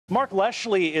Mark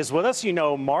Leschly is with us. You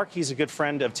know Mark, he's a good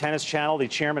friend of Tennis Channel, the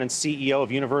chairman and CEO of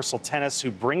Universal Tennis,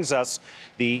 who brings us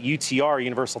the UTR,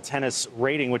 Universal Tennis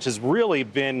Rating, which has really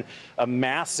been a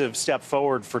massive step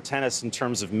forward for tennis in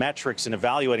terms of metrics and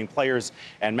evaluating players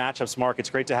and matchups. Mark, it's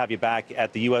great to have you back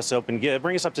at the U.S. Open.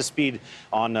 Bring us up to speed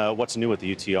on what's new with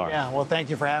the UTR. Yeah, well, thank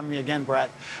you for having me again, Brett.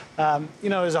 You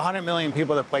know, there's 100 million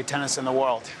people that play tennis in the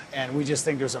world, and we just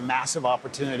think there's a massive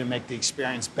opportunity to make the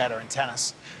experience better in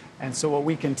tennis. And so what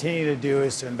we continue to do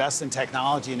is to invest in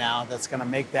technology now that's going to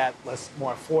make that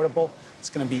more affordable.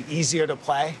 It's going to be easier to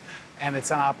play, and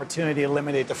it's an opportunity to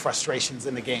eliminate the frustrations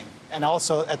in the game. And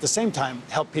also, at the same time,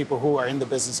 help people who are in the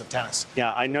business of tennis.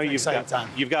 Yeah, I know you've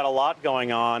got a lot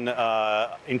going on,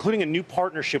 including a new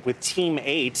partnership with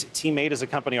TEAM8. TEAM8 is a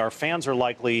company our fans are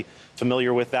likely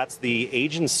familiar with. That's the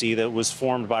agency that was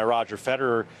formed by Roger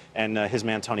Federer and his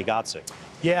man Tony Godsick.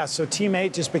 Yeah, so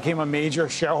TEAM8 just became a major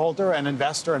shareholder and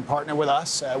investor and partner with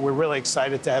us. We're really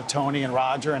excited to have Tony and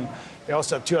Roger, and they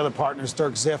also have two other partners,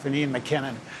 Dirk Ziff and Ian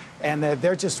McKinnon. And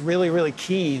they're just really, really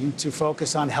keen to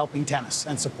focus on helping tennis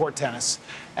and support tennis.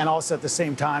 And also at the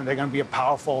same time, they're going to be a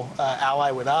powerful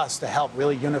ally with us to help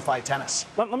really unify tennis.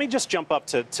 Let me just jump up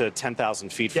to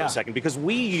 10,000 feet for a second, because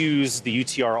we use the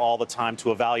UTR all the time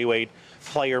to evaluate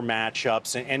player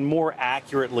matchups and more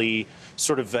accurately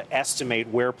sort of estimate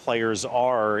where players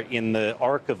are in the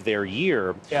arc of their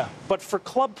year. Yeah. But for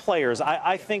club players,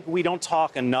 I think we don't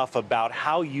talk enough about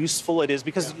how useful it is,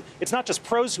 because it's not just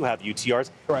pros who have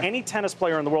UTRs. Correct. Any tennis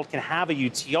player in the world can have a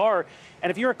UTR. And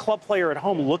if you're a club player at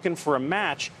home looking for a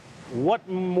match, what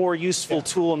more useful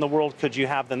tool in the world could you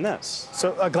have than this?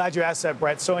 So glad you asked that,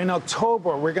 Brett. So in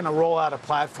October, we're going to roll out a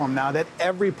platform now that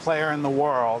every player in the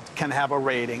world can have a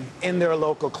rating in their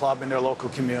local club, in their local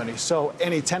community. So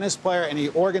any tennis player, any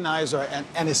organizer,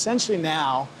 and essentially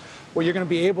now, what you're going to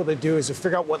be able to do is to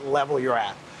figure out what level you're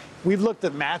at. We've looked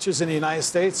at matches in the United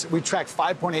States. We track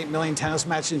 5.8 million tennis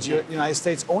matches in the United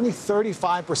States. Only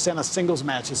 35% of singles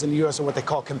matches in the U.S. are what they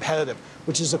call competitive,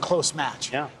 which is a close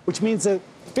match. Yeah. Which means that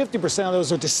 50% of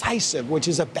those are decisive, which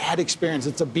is a bad experience.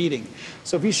 It's a beating.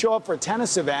 So if you show up for a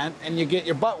tennis event and you get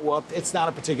your butt whooped, it's not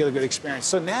a particularly good experience.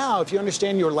 So now, if you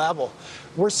understand your level,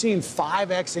 we're seeing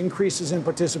 5x increases in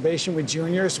participation with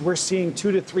juniors. We're seeing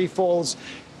 2 to 3-folds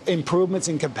improvements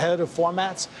in competitive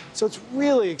formats. So it's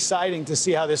really exciting to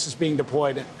see how this is being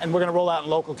deployed, and we're going to roll out in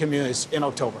local communities in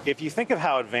October. If you think of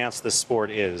how advanced this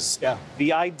sport is, Yeah.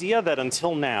 the idea that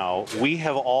until now we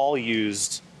have all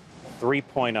used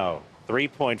 3.0,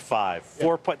 3.5,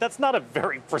 4. That's not a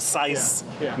very precise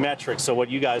metric. So what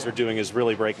you guys are doing is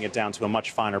really breaking it down to a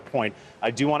much finer point.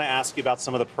 I do want to ask you about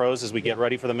some of the pros as we get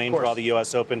ready for the main draw of the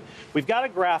U.S. Open. We've got a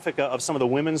graphic of some of the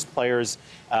women's players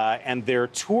and their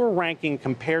tour ranking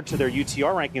compared to their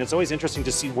UTR ranking. It's always interesting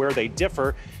to see where they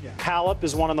differ. Halep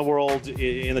is one in the world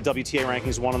in the WTA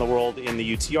rankings, one in the world in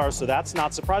the UTR, so that's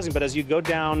not surprising. But as you go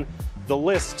down the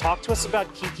list, talk to us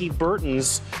about Kiki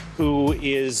Bertens, who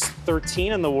is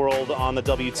 13 in the world on the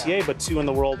WTA, but 2 in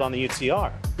the world on the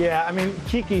UTR. Yeah, I mean,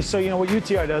 Kiki, so, you know, what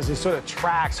UTR does is sort of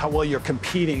tracks how well you're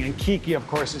competing, and Kiki, of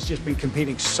course, has just been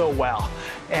competing so well.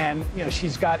 And, you know,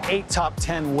 she's got 8 top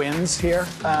 10 wins here,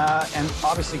 and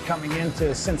obviously coming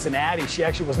into Cincinnati, she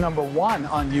actually was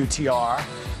 #1 on UTR,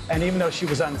 and even though she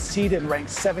was unseeded and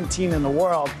ranked 17 in the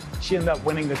world, she ended up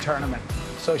winning the tournament.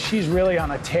 So she's really on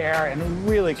a tear and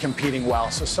really competing well.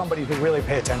 So somebody to really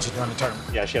pay attention to in the tournament.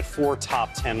 Yeah, she had 4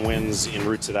 top 10 wins en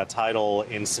route to that title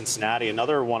in Cincinnati.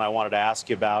 Another one I wanted to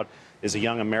ask you about is a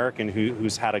young American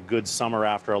who's had a good summer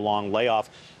after a long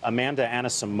layoff. Amanda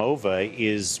Anisimova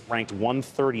is ranked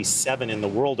 137 in the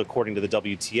world according to the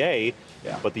WTA,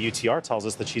 but the UTR tells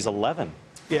us that she's 11.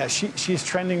 Yeah, she's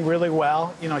trending really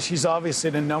well. You know, she's obviously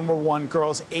the #1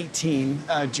 girls 18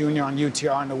 junior on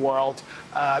UTR in the world.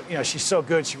 You know, she's so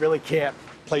good, she really can't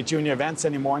play junior events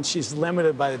anymore, and she's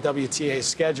limited by the WTA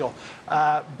schedule.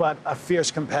 But a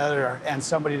fierce competitor and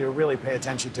somebody to really pay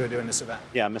attention to during this event.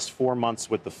 Yeah, missed 4 months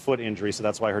with the foot injury, so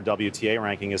that's why her WTA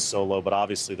ranking is so low. But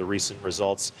obviously, the recent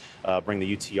results bring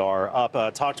the UTR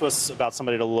up. Talk to us about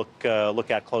somebody to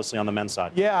look at closely on the men's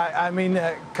side. Yeah, I mean,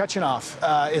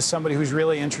 Kachanov is somebody who's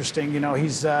really interesting. You know,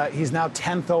 he's now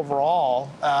 10th overall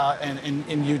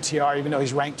in UTR, even though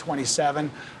he's ranked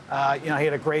 27. You know, he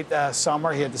had a great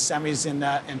summer. He had the semis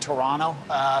in Toronto.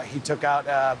 He took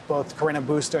out both Corinna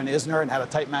Booster and Isner and had a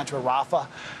tight match with Rafa.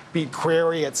 Beat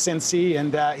Query at Cincy,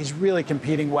 and he's really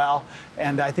competing well.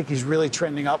 And I think he's really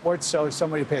trending upwards, so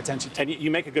somebody to pay attention to. And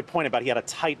you make a good point about he had a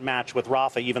tight match with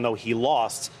Rafa, even though he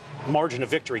lost. Margin of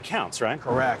victory counts, right?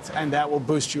 Correct, and that will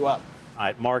boost you up. All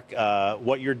right, Mark,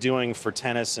 what you're doing for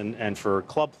tennis and for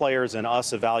club players and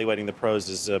us evaluating the pros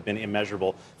has been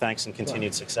immeasurable. Thanks and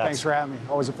continued success. Thanks for having me.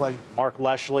 Always a pleasure. Mark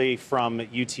Leschly from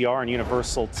UTR and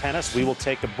Universal Tennis. We will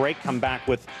take a break, come back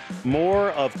with more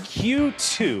of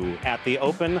Q2 at the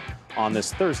Open on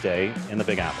this Thursday in the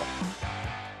Big Apple.